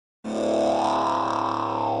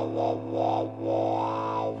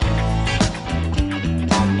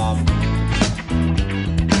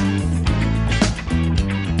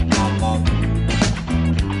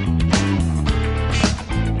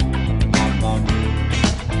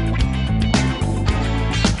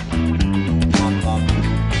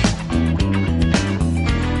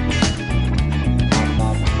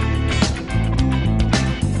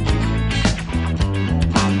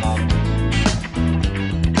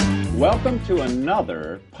Welcome to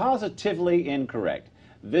another Positively Incorrect.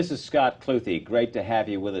 This is Scott Cluthe. Great to have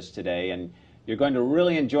you with us today, and you're going to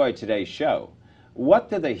really enjoy today's show. What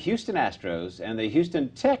do the Houston Astros and the Houston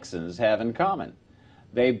Texans have in common?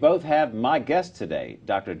 They both have my guest today,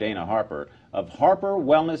 Dr. Dana Harper of Harper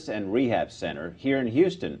Wellness and Rehab Center here in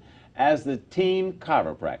Houston, as the team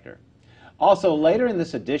chiropractor. Also, later in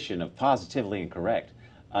this edition of Positively Incorrect,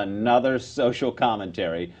 another social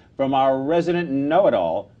commentary from our resident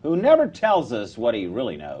know-it-all who never tells us what he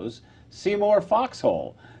really knows, Seymour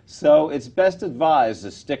Foxhole. So it's best advised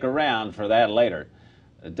to stick around for that later.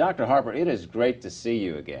 Dr. Harper, it is great to see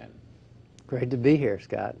you again. Great to be here,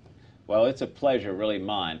 Scott. Well, it's a pleasure, really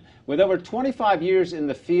mine. With over 25 years in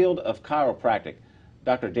the field of chiropractic,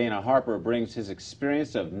 Dr. Dana Harper brings his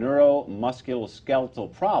experience of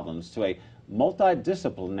neuromusculoskeletal problems to a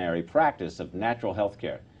multidisciplinary practice of natural health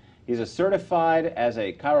care. He's certified as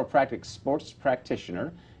a chiropractic sports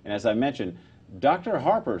practitioner, and as I mentioned, Dr.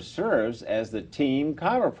 Harper serves as the team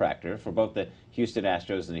chiropractor for both the Houston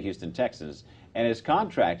Astros and the Houston Texans, and is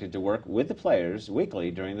contracted to work with the players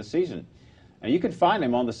weekly during the season. And you can find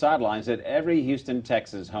him on the sidelines at every Houston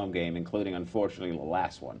Texans home game, including, unfortunately, the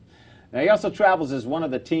last one. Now, he also travels as one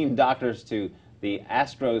of the team doctors to the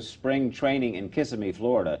Astros spring training in Kissimmee,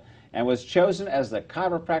 Florida, and was chosen as the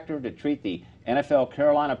chiropractor to treat the NFL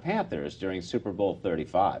Carolina Panthers during Super Bowl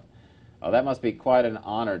 35. Oh, that must be quite an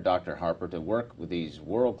honor, Dr. Harper, to work with these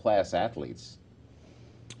world-class athletes.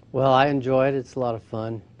 Well, I enjoy it. It's a lot of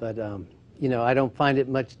fun, but you know, I don't find it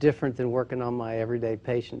much different than working on my everyday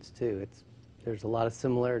patients too. There's a lot of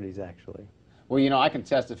similarities, actually. Well, you know, I can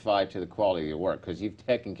testify to the quality of your work because you've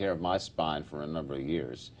taken care of my spine for a number of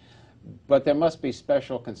years. But there must be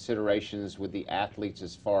special considerations with the athletes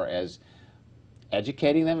as far as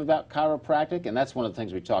educating them about chiropractic, and that's one of the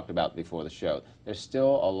things we talked about before the show. There's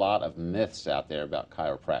still a lot of myths out there about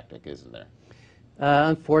chiropractic, isn't there?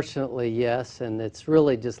 Unfortunately, yes, and it's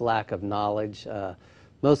really just lack of knowledge.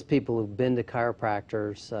 Most people who've been to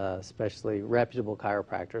chiropractors, especially reputable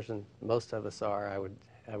chiropractors, and most of us are, I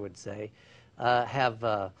would say,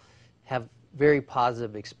 have very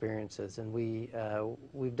positive experiences, and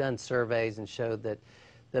we've done surveys and showed that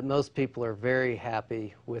most people are very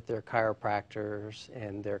happy with their chiropractors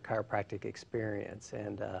and their chiropractic experience,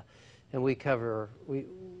 and we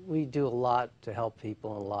do a lot to help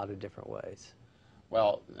people in a lot of different ways.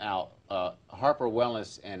 Well, now Harper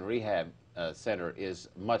Wellness and Rehab Center is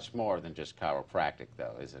much more than just chiropractic,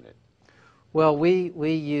 though, isn't it? Well,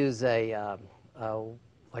 we use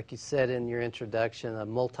like you said in your introduction, a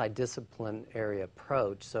multidisciplinary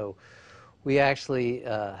approach. So we actually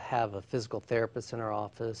have a physical therapist in our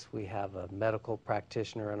office. We have a medical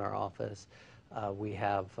practitioner in our office. We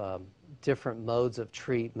have different modes of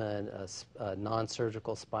treatment,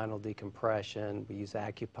 non-surgical spinal decompression. We use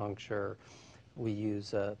acupuncture. We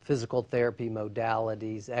use physical therapy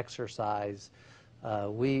modalities, exercise.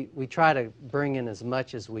 We try to bring in as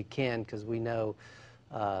much as we can because we know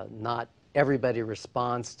not everybody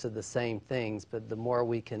responds to the same things, but the more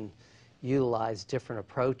we can utilize different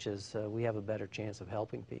approaches, we have a better chance of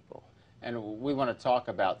helping people. And we want to talk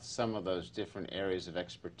about some of those different areas of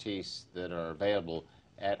expertise that are available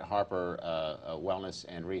at Harper Wellness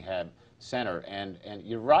and Rehab Center. And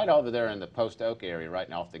you're right over there in the Post Oak area, right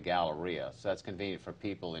now off the Galleria, so that's convenient for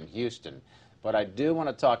people in Houston. But I do want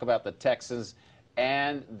to talk about the Texans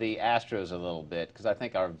and the Astros a little bit, because I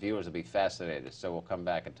think our viewers will be fascinated, so we'll come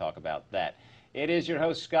back and talk about that. It is your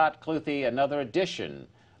host, Scott Cluthe, another edition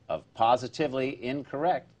of Positively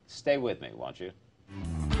Incorrect. Stay with me, won't you?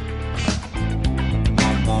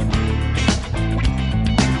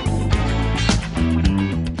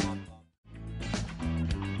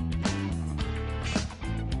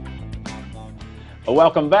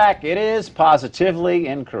 Welcome back. It is Positively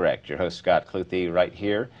Incorrect. Your host, Scott Cluthe, right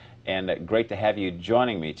here. And great to have you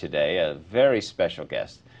joining me today, a very special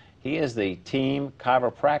guest. He is the team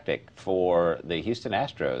chiropractic for the Houston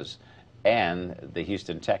Astros and the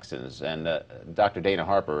Houston Texans. And Dr. Dana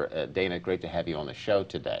Harper, Dana, great to have you on the show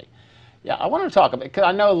today. Yeah, I want to talk about, because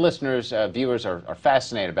I know listeners, viewers are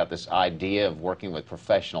fascinated about this idea of working with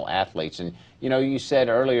professional athletes. And, you know, you said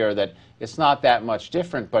earlier that it's not that much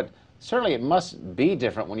different, but certainly it must be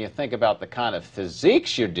different when you think about the kind of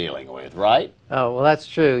physiques you're dealing with, right? Oh, well, that's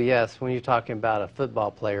true, yes. When you're talking about a football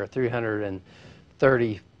player,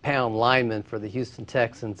 330-pound lineman for the Houston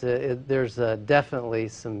Texans, there's definitely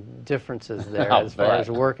some differences there as far as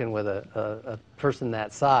working with a person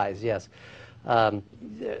that size, yes. You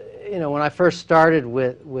know, when I first started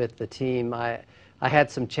with the team, I had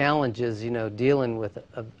some challenges, you know, dealing with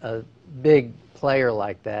a big player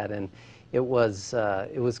like that, and it was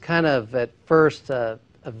kind of at first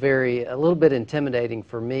a little bit intimidating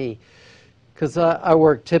for me, because I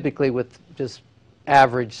work typically with just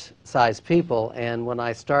average sized people, and when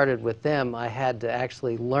I started with them, I had to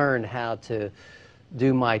actually learn how to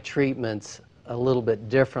do my treatments a little bit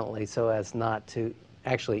differently so as not to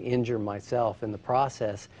actually injure myself in the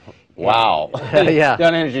process. Wow. And, yeah.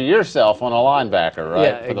 Don't injure yourself on a linebacker, right?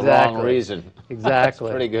 Yeah, For the exactly. wrong reason. Exactly. That's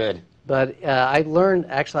pretty good. But I learned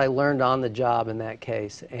on the job in that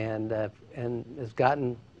case, and it's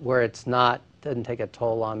gotten where doesn't take a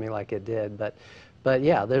toll on me like it did. But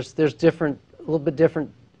yeah, there's a little bit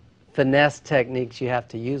different finesse techniques you have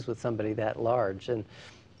to use with somebody that large,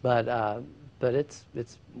 but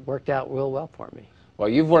it's worked out real well for me. Well,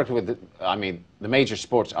 you've worked with, the major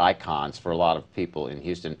sports icons for a lot of people in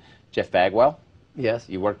Houston. Jeff Bagwell? Yes.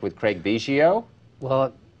 You worked with Craig Biggio?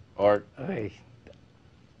 Well, Or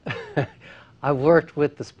I worked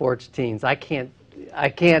with the sports teams. You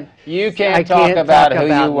can't talk about who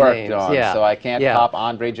you worked names. on, Yeah. so I can't Yeah. pop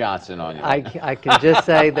Andre Johnson on you. I can just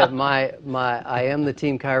say that I am the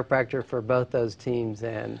team chiropractor for both those teams,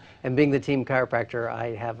 and being the team chiropractor,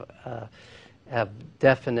 I have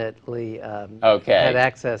definitely had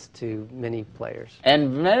access to many players. And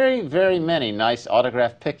very, very many nice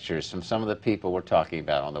autographed pictures from some of the people we're talking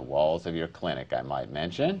about on the walls of your clinic, I might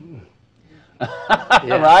mention.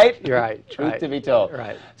 Yeah, right? You're right. Truth right, to be told.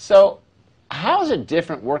 Right. So how is it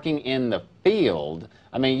different working in the field?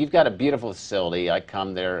 I mean, you've got a beautiful facility. I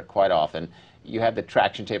come there quite often. You have the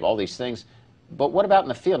traction tape, all these things. But what about in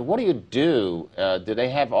the field? What do you do? Do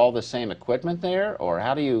they have all the same equipment there? Or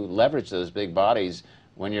how do you leverage those big bodies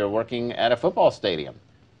when you're working at a football stadium?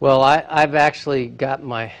 Well, I've actually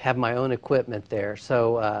have my own equipment there,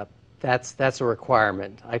 so that's a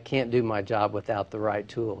requirement. I can't do my job without the right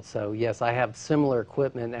tools. So yes, I have similar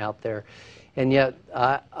equipment out there, and yet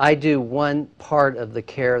I do one part of the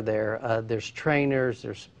care there. There's trainers,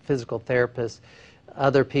 there's physical therapists,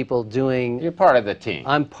 other people doing. You're part of the team.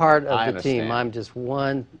 I'm part of I the understand. team. I'm just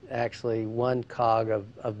one cog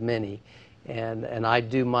of many, and I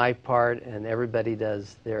do my part, and everybody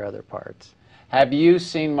does their other parts. Have you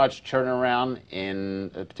seen much turnaround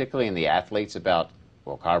particularly in the athletes about,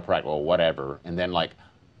 well, chiropractic or whatever, and then like,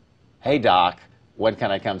 hey doc, when can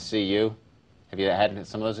I come see you? Have you had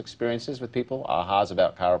some of those experiences with people, ahas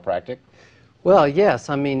about chiropractic? Well, yes.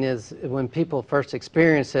 I mean, when people first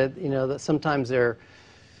experience it, that sometimes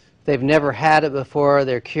they've never had it before.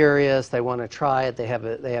 They're curious. They want to try it. They have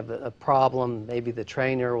a problem. Maybe the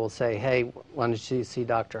trainer will say, "Hey, why don't you see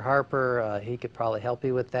Dr. Harper? He could probably help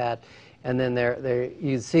you with that." And then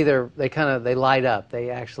you see they light up.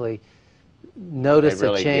 They actually notice They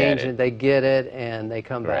really a change, get it. and they get it, and they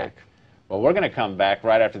come back. Well, we're going to come back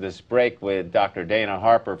right after this break with Dr. Dana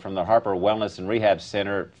Harper from the Harper Wellness and Rehab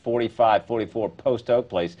Center, 4544 Post Oak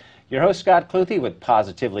Place. Your host, Scott Cluthe, with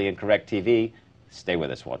Positively Incorrect TV. Stay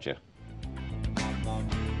with us, won't you?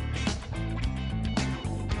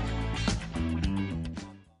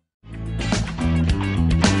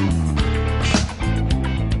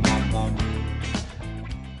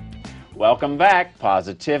 Welcome back,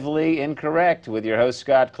 Positively Incorrect, with your host,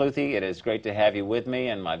 Scott Cluthe. It is great to have you with me,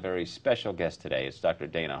 and my very special guest today is Dr.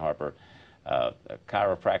 Dana Harper, a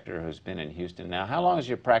chiropractor who's been in Houston. Now, how long has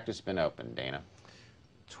your practice been open, Dana?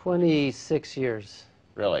 26 years.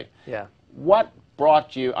 Really? Yeah. What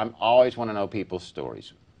brought you, I always want to know people's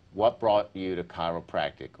stories. What brought you to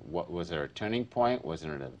chiropractic? Was there a turning point? Was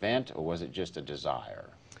it an event, or was it just a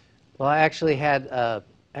desire? Well, I actually had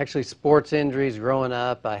sports injuries growing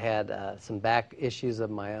up. I had some back issues of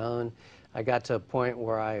my own. I got to a point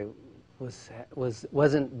where I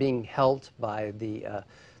wasn't being helped by the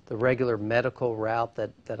regular medical route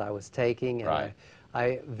that I was taking, and Right. I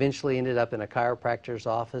eventually ended up in a chiropractor's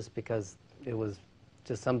office because it was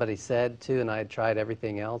just somebody said to, and I had tried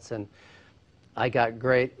everything else, and I got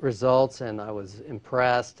great results, and I was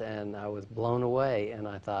impressed, and I was blown away, and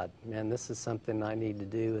I thought, man, this is something I need to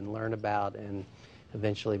do and learn about and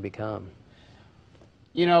eventually become.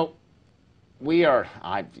 You know,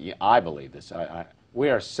 I believe this, we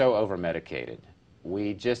are so over-medicated.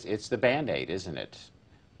 It's the Band-Aid, isn't it?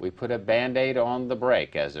 We put a Band-Aid on the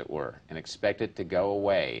break, as it were, and expect it to go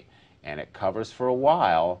away. And it covers for a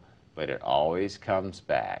while, but it always comes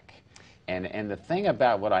back. And the thing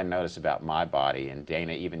about what I notice about my body, and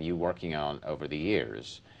Dana, even you working on over the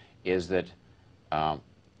years, is that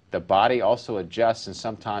the body also adjusts in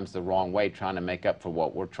sometimes the wrong way, trying to make up for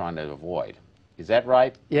what we're trying to avoid. Is that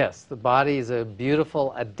right? Yes, the body is a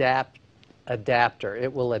beautiful adapter.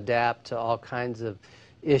 It will adapt to all kinds of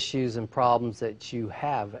issues and problems that you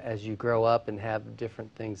have as you grow up and have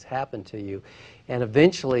different things happen to you. And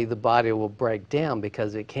eventually the body will break down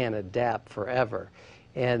because it can't adapt forever.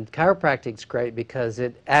 And chiropractic's great because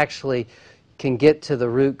it actually can get to the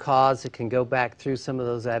root cause. It can go back through some of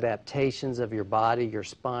those adaptations of your body, your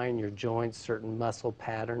spine, your joints, certain muscle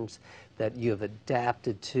patterns that you have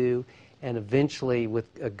adapted to. And eventually, with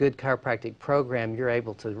a good chiropractic program, you're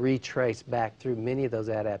able to retrace back through many of those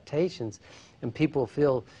adaptations. And people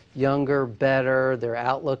feel younger, better, their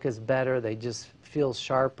outlook is better, they just feel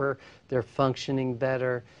sharper, they're functioning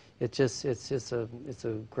better. It's a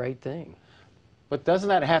great thing. But doesn't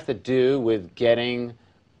that have to do with getting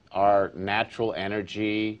our natural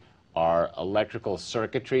energy, our electrical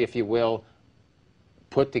circuitry, if you will,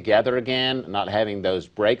 put together again, not having those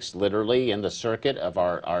breaks literally in the circuit of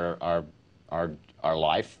our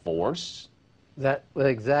life force? Well,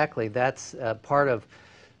 exactly. That's part of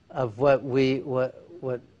what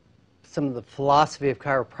some of the philosophy of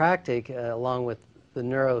chiropractic, along with the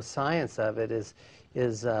neuroscience of it, is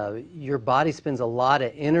your body spends a lot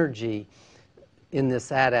of energy in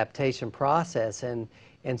this adaptation process, and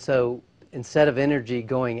so instead of energy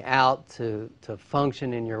going out to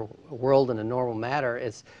function in your world in a normal manner,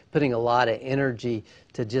 it's putting a lot of energy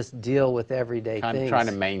to just deal with everyday things. Trying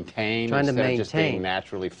to maintain instead of just being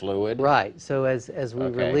naturally fluid. Right. So as we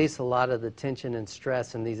release a lot of the tension and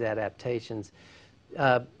stress in these adaptations,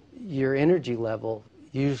 your energy level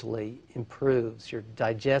usually improves. Your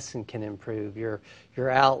digestion can improve. Your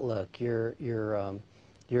outlook.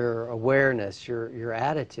 Your awareness, your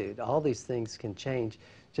attitude, all these things can change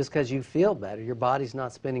just because you feel better. Your body's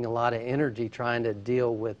not spending a lot of energy trying to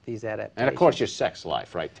deal with these adaptations. And of course your sex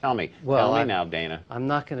life, right? Tell me now, Dana. I'm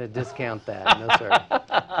not going to discount that, no sir.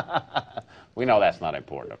 We know that's not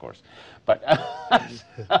important, of course. But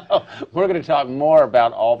so we're going to talk more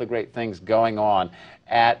about all the great things going on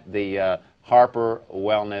at the Harper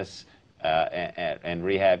Wellness and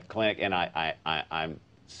Rehab Clinic, and I'm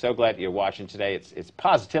so glad you're watching today. It's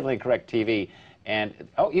Positively Incorrect TV, and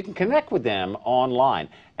you can connect with them online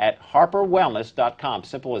at harperwellness.com.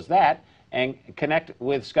 Simple as that. And connect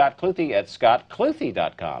with Scott Cluthe at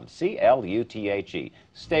scottcluthe.com. CLUTHE.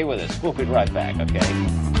 Stay with us. We'll be right back,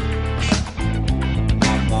 okay?